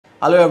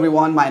Hello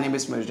everyone, my name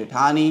is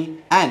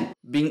Hani, and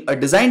being a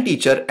design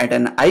teacher at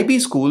an IB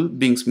school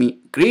brings me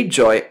great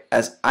joy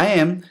as I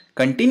am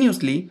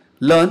continuously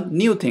learn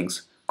new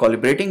things,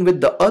 collaborating with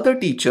the other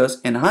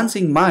teachers,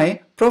 enhancing my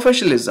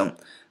professionalism.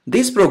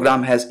 This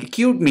program has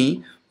equipped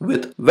me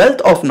with wealth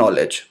of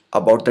knowledge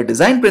about the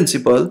design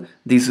principle.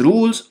 These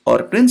rules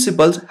or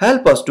principles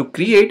help us to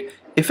create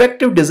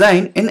effective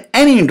design in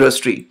any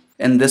industry.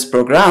 In this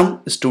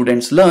program,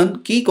 students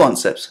learn key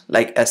concepts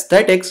like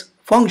aesthetics,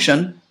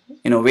 function,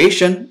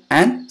 innovation,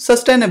 and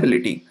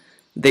sustainability.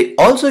 They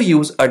also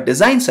use a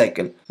design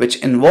cycle which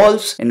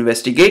involves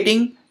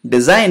investigating,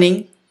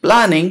 designing,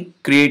 planning,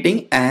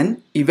 creating,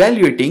 and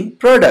evaluating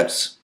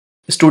products.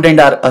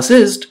 Students are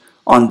assessed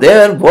on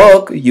their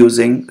work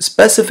using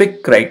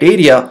specific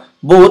criteria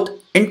both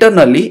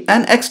internally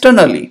and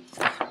externally.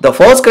 The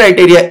first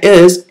criteria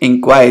is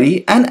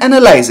inquiry and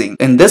analyzing.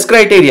 In this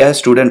criteria,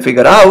 students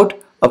figure out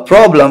a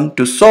problem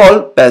to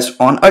solve based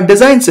on a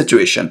design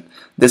situation.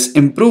 This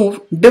improves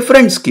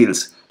different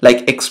skills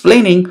like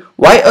explaining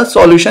why a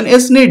solution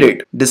is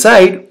needed,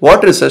 decide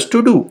what research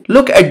to do,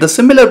 look at the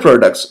similar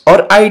products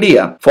or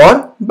idea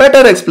for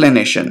better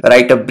explanation,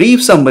 write a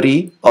brief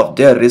summary of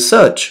their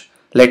research.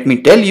 Let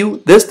me tell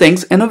you these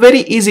things in a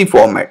very easy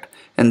format.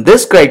 In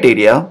this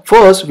criteria,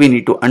 first we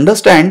need to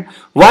understand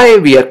why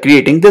we are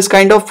creating this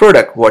kind of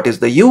product, what is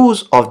the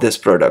use of this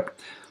product.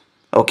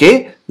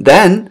 Okay,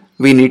 then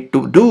we need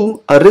to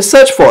do a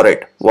research for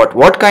it.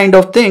 What kind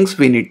of things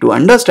we need to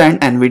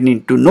understand and we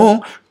need to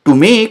know to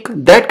make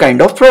that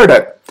kind of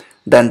product.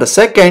 Then the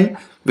second,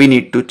 we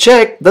need to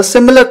check the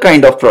similar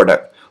kind of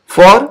product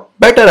for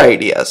better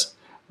ideas.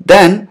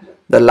 Then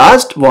the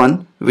last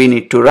one, we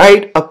need to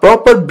write a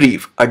proper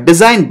brief, a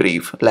design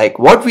brief, like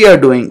what we are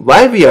doing,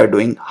 why we are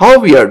doing, how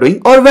we are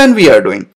doing, or when we are doing.